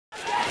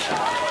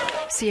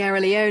Sierra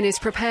Leone is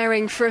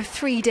preparing for a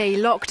 3-day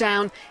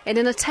lockdown in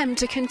an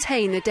attempt to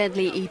contain the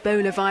deadly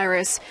Ebola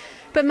virus.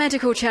 But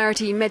medical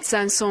charity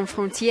Médecins Sans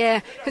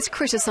Frontières has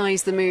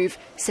criticised the move,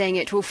 saying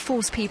it will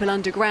force people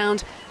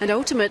underground and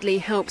ultimately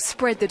help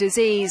spread the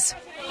disease.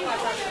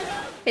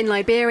 In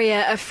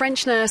Liberia, a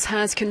French nurse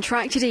has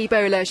contracted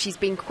Ebola. She's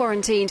been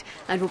quarantined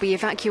and will be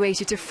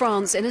evacuated to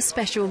France in a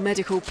special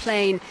medical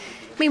plane.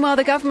 Meanwhile,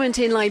 the government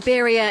in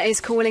Liberia is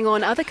calling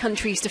on other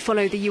countries to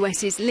follow the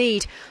US's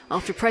lead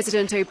after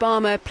President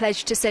Obama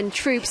pledged to send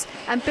troops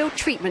and build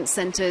treatment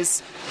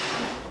centres.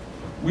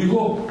 We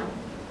hope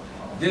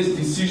this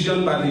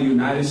decision by the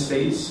United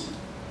States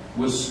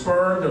will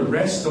spur the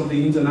rest of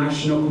the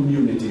international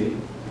community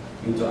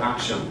into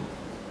action.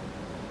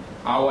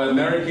 Our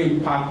American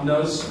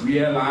partners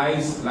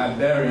realize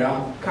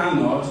Liberia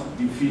cannot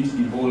defeat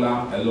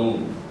Ebola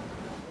alone.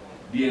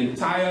 The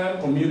entire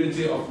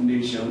community of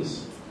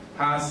nations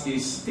has a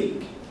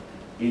stake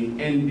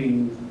in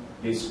ending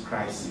this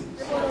crisis.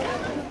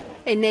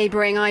 In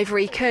neighbouring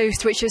Ivory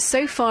Coast, which has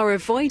so far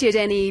avoided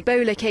any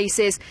Ebola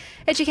cases,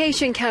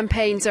 education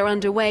campaigns are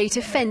underway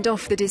to fend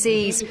off the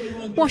disease.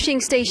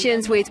 Washing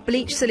stations with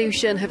bleach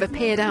solution have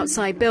appeared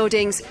outside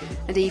buildings,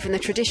 and even the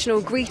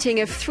traditional greeting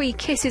of 3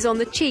 kisses on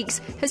the cheeks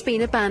has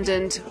been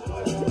abandoned.